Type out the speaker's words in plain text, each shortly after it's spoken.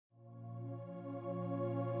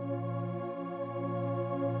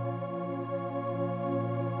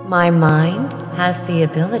My mind has the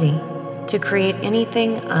ability to create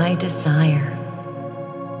anything I desire.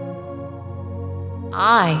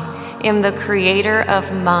 I am the creator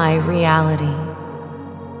of my reality.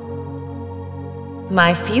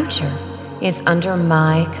 My future is under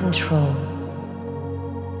my control.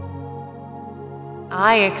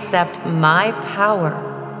 I accept my power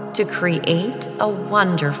to create a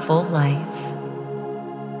wonderful life.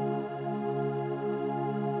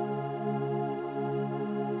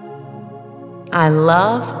 I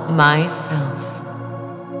love myself.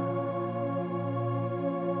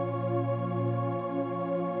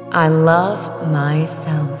 I love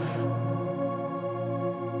myself.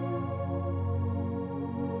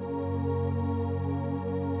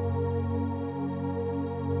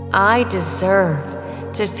 I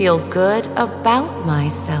deserve to feel good about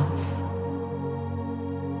myself.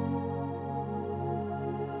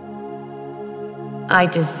 I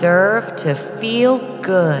deserve to feel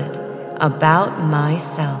good about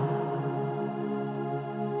myself.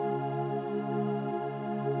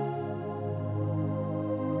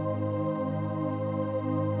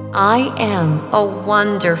 I am a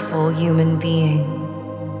wonderful human being.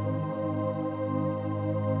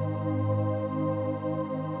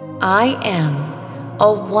 I am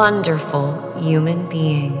a wonderful human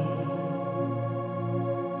being.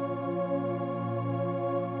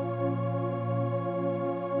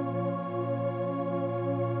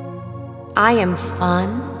 I am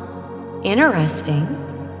fun, interesting,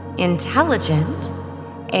 intelligent,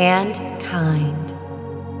 and kind.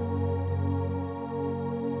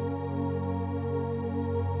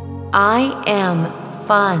 I am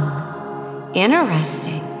fun,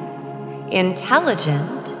 interesting,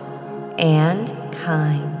 intelligent, and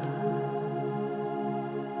kind.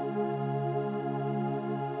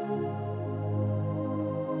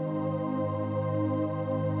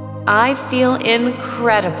 I feel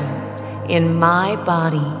incredible in my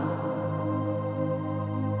body.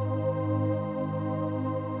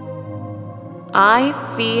 I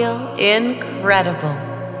feel incredible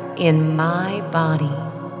in my body.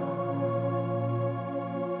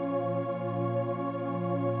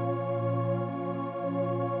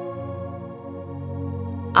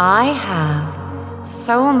 I have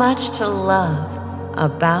so much to love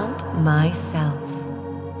about myself.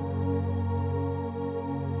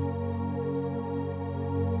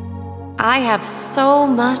 I have so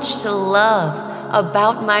much to love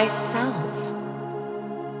about myself.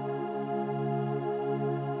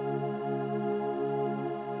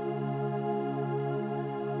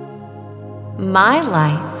 My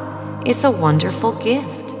life is a wonderful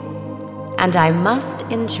gift, and I must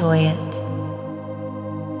enjoy it.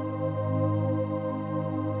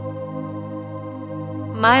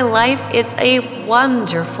 My life is a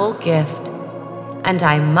wonderful gift, and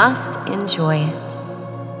I must enjoy it.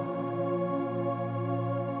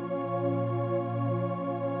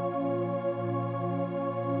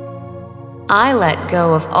 I let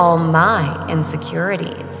go of all my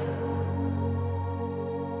insecurities.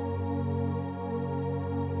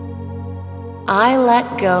 I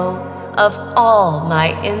let go of all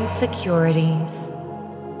my insecurities.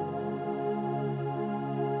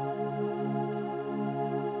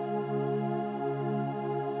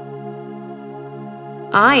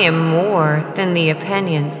 I am more than the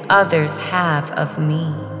opinions others have of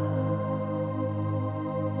me.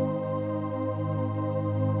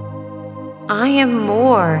 I am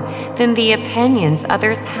more than the opinions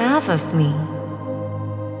others have of me.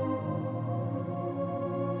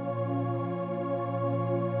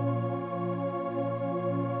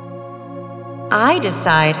 I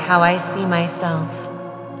decide how I see myself.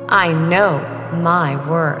 I know my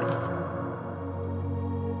worth.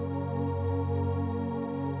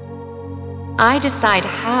 I decide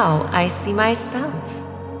how I see myself.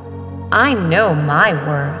 I know my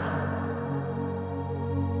worth.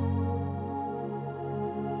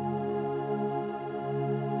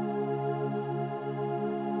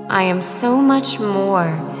 I am so much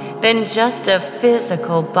more than just a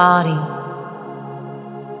physical body.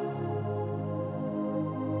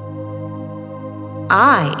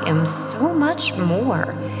 I am so much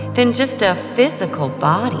more than just a physical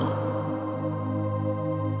body.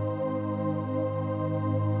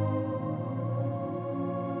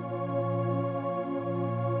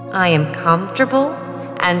 I am comfortable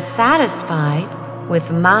and satisfied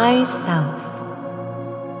with myself.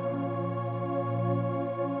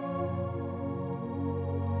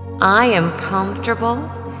 I am comfortable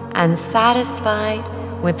and satisfied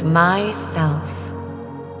with myself.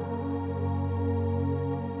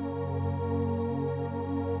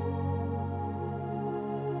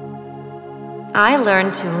 I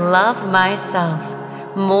learn to love myself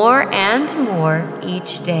more and more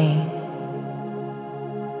each day.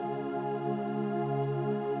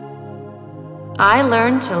 I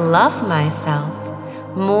learn to love myself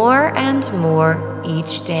more and more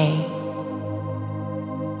each day.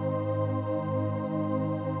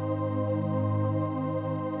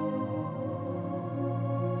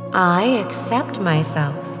 I accept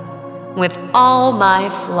myself with all my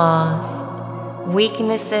flaws,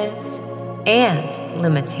 weaknesses, and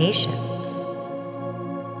limitations.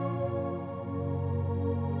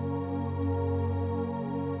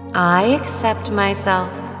 I accept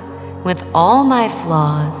myself with all my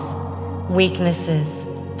flaws, weaknesses,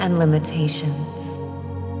 and limitations.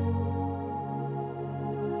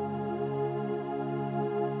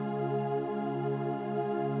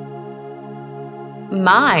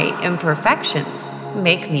 My imperfections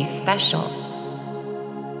make me special.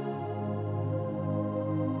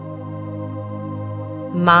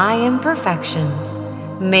 My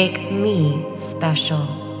imperfections make me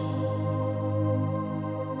special.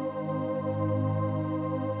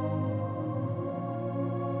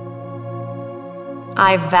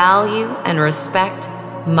 I value and respect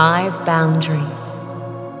my boundaries.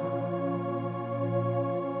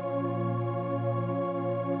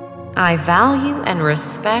 I value and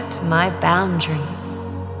respect my boundaries.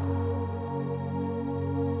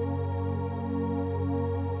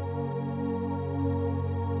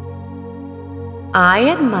 I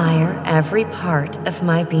admire every part of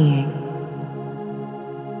my being.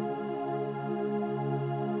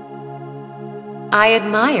 I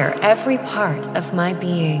admire every part of my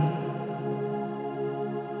being.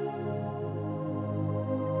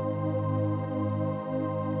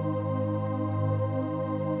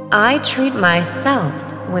 I treat myself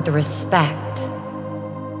with respect.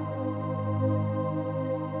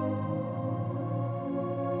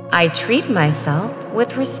 I treat myself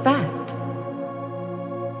with respect.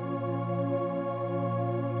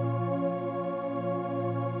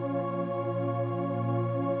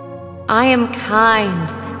 I am kind,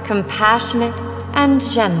 compassionate, and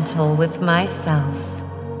gentle with myself.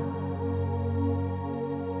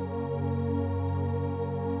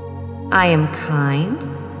 I am kind,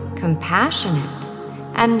 compassionate,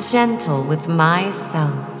 and gentle with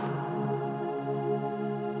myself.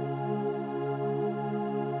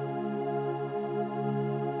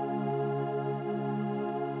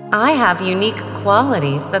 I have unique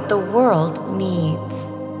qualities that the world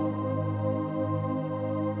needs.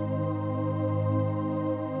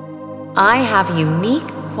 I have unique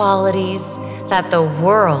qualities that the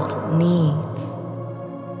world needs.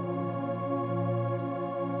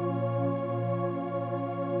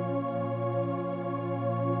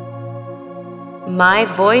 My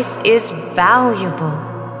voice is valuable,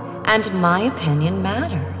 and my opinion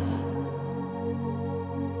matters.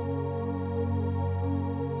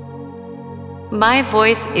 My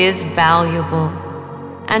voice is valuable,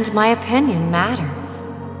 and my opinion matters.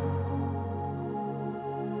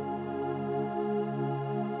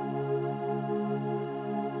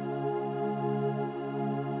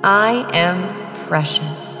 I am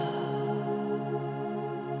precious.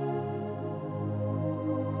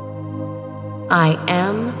 I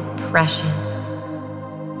am precious.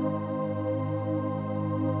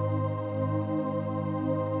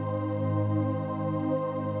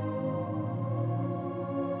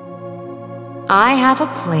 I have a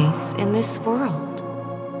place in this world.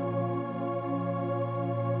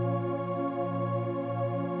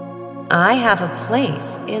 I have a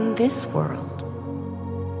place in this world.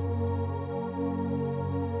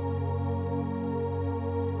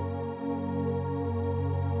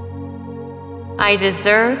 I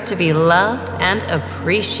deserve to be loved and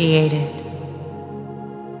appreciated.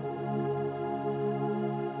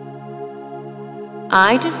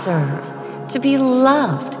 I deserve to be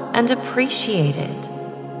loved and appreciated.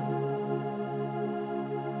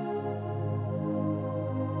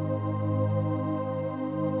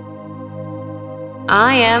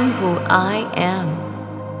 I am who I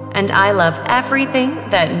am, and I love everything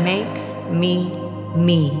that makes me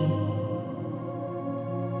me.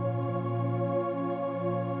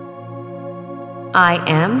 I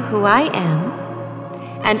am who I am,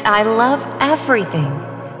 and I love everything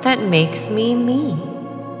that makes me me.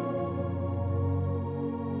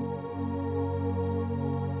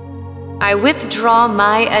 I withdraw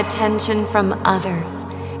my attention from others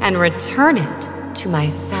and return it to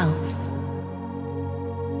myself.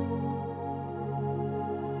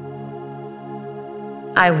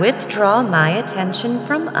 I withdraw my attention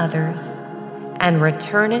from others and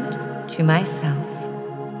return it to myself.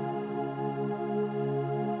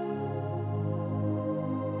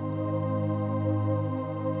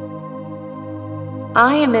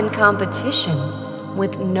 I am in competition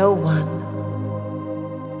with no one.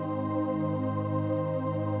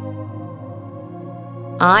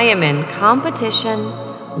 I am in competition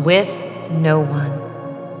with no one.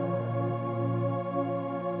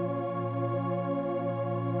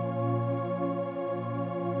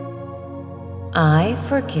 I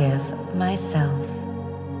forgive myself.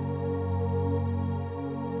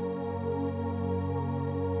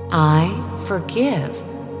 I forgive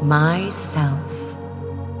myself.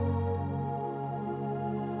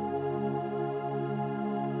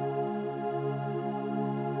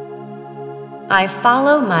 I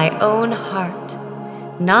follow my own heart,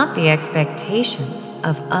 not the expectations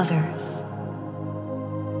of others.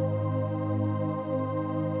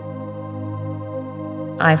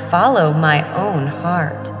 I follow my own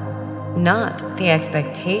heart, not the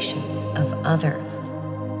expectations of others.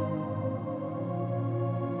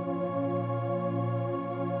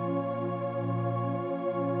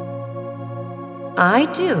 I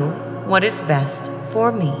do what is best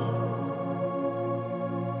for me.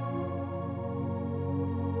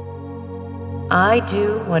 I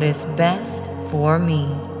do what is best for me.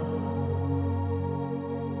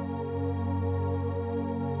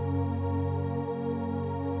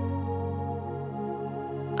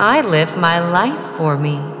 I live my life for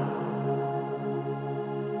me.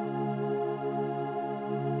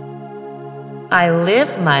 I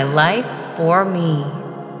live my life for me.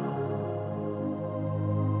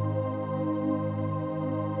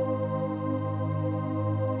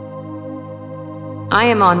 I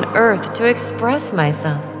am on earth to express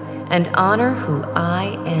myself and honor who I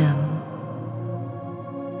am.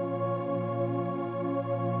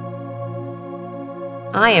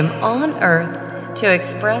 I am on earth to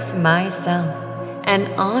express myself and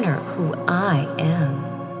honor who I am.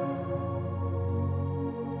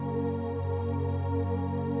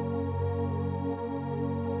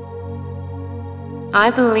 I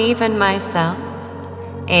believe in myself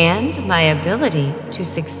and my ability to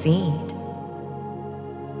succeed.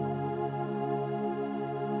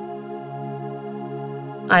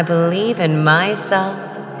 I believe in myself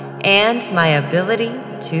and my ability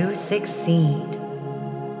to succeed.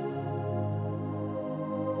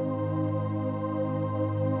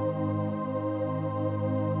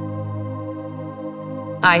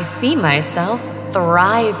 I see myself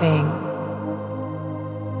thriving.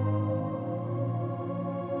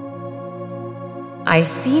 I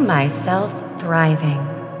see myself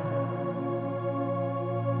thriving.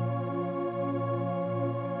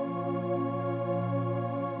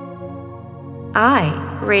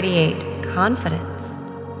 I radiate confidence,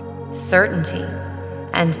 certainty,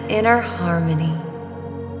 and inner harmony.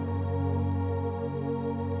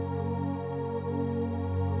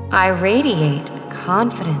 I radiate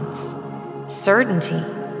confidence, certainty,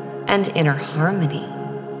 and inner harmony.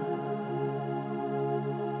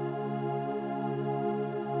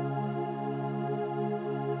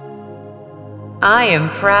 I am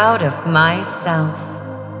proud of myself.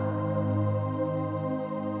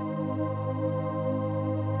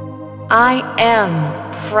 I am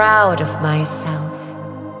proud of myself.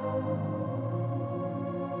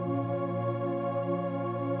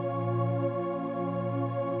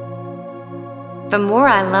 The more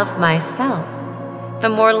I love myself, the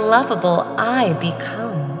more lovable I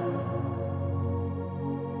become.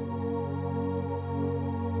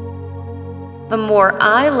 The more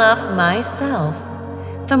I love myself,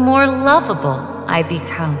 the more lovable I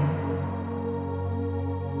become.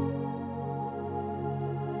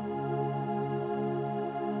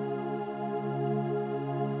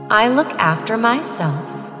 I look after myself.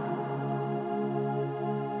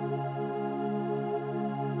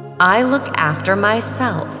 I look after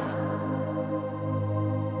myself.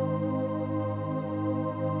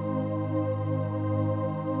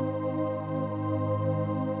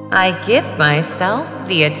 I give myself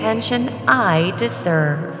the attention I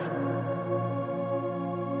deserve.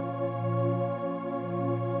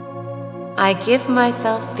 I give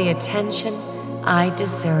myself the attention I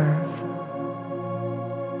deserve.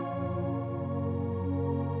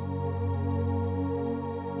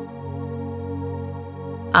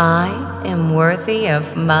 I am worthy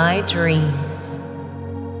of my dreams.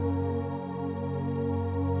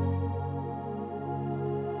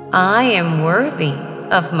 I am worthy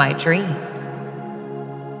of my dreams.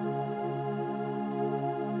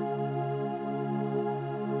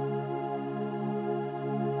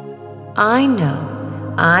 I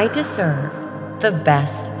know I deserve the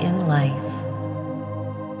best in life.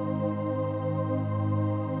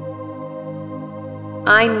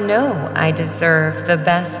 I know I deserve the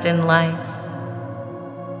best in life.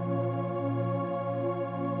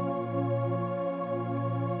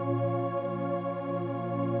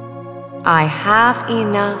 I have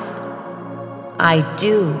enough. I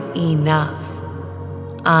do enough.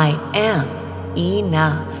 I am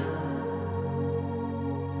enough.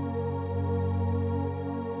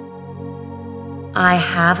 I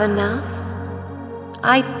have enough.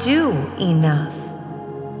 I do enough.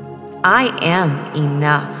 I am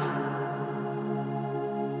enough.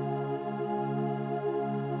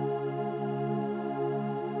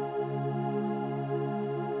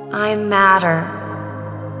 I matter.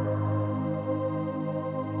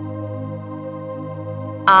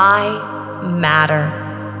 I matter.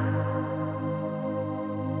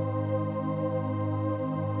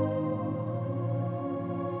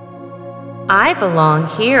 I belong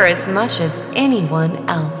here as much as anyone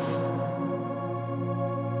else.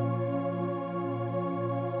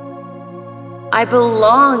 I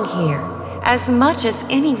belong here as much as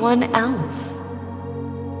anyone else.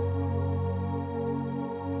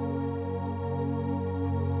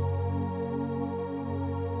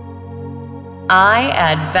 I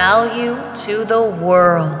add value to the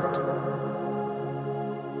world.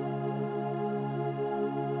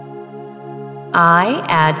 I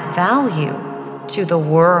add value to the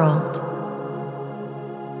world.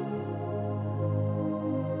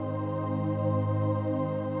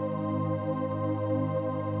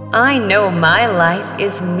 I know my life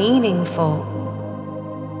is meaningful.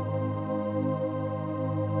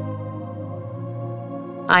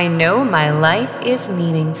 I know my life is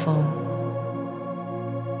meaningful.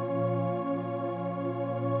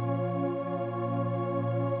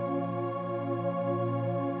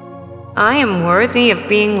 I am worthy of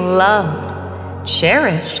being loved,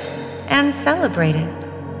 cherished, and celebrated.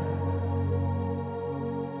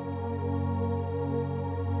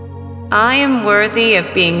 I am worthy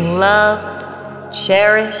of being loved,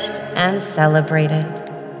 cherished, and celebrated.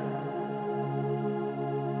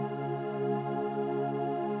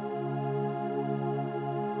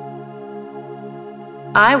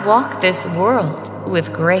 I walk this world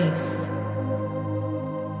with grace.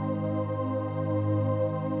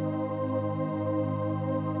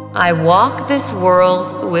 I walk this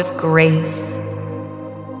world with grace.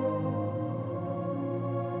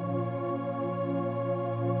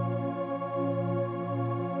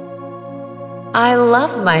 I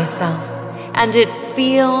love myself, and it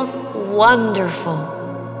feels wonderful.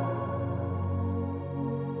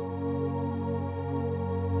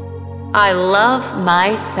 I love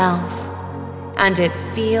myself, and it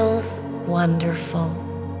feels wonderful.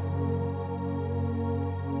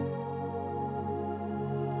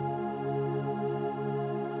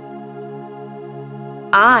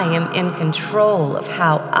 I am in control of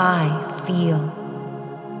how I feel.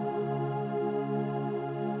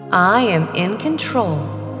 I am in control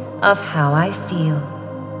of how I feel.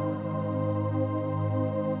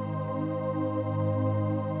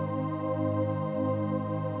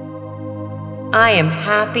 I am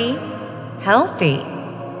happy, healthy,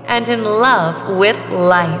 and in love with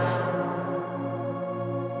life.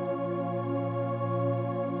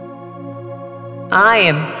 I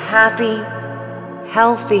am happy,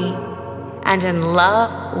 healthy, and in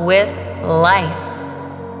love with life.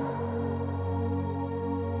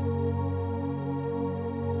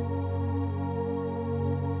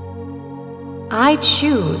 I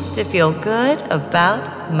choose to feel good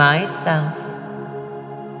about myself.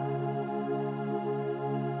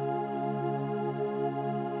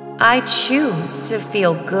 I choose to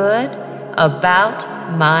feel good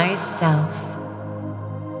about myself.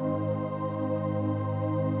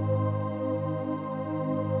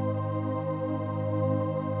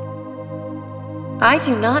 I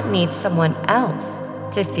do not need someone else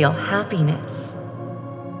to feel happiness.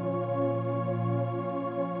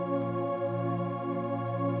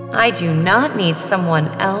 I do not need someone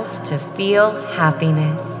else to feel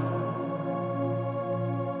happiness.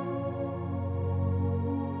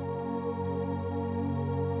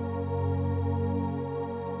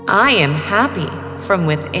 I am happy from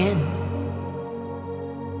within.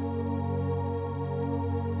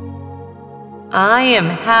 I am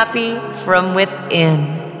happy from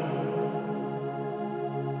within.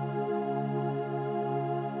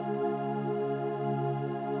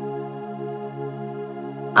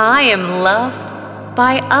 I am loved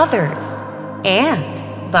by others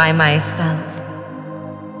and by myself.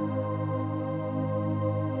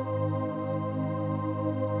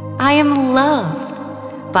 I am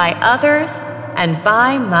loved by others and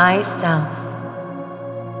by myself.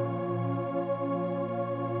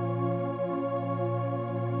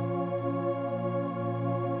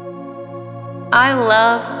 I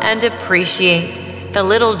love and appreciate the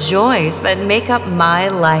little joys that make up my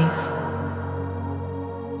life.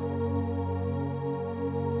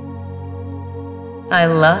 I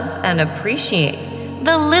love and appreciate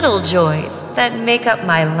the little joys that make up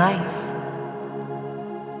my life.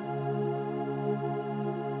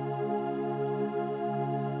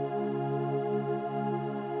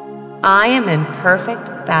 I am in perfect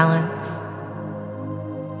balance.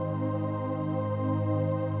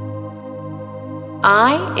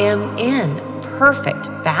 I am in perfect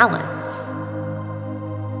balance.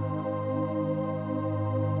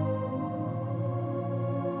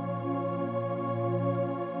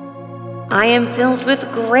 I am filled with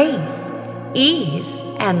grace, ease,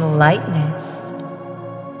 and lightness.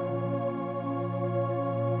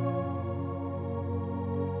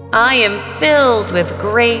 I am filled with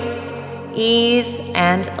grace, ease,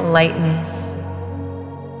 and lightness.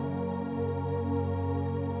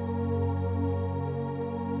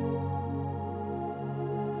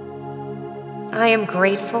 I am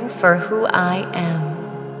grateful for who I am.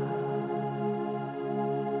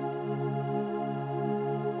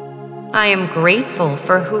 I am grateful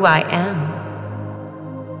for who I am.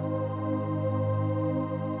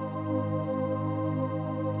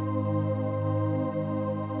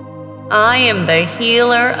 I am the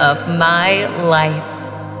healer of my life.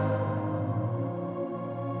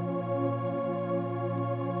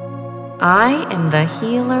 I am the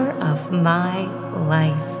healer of my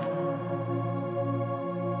life.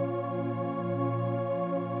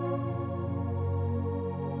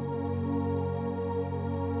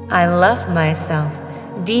 I love myself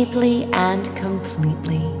deeply and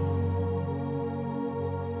completely.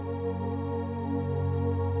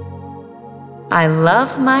 I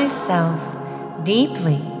love myself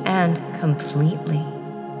deeply and completely.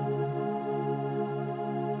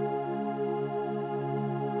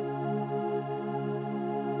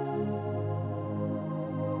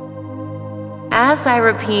 As I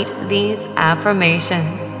repeat these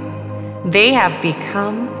affirmations, they have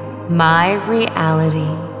become my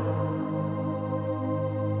reality.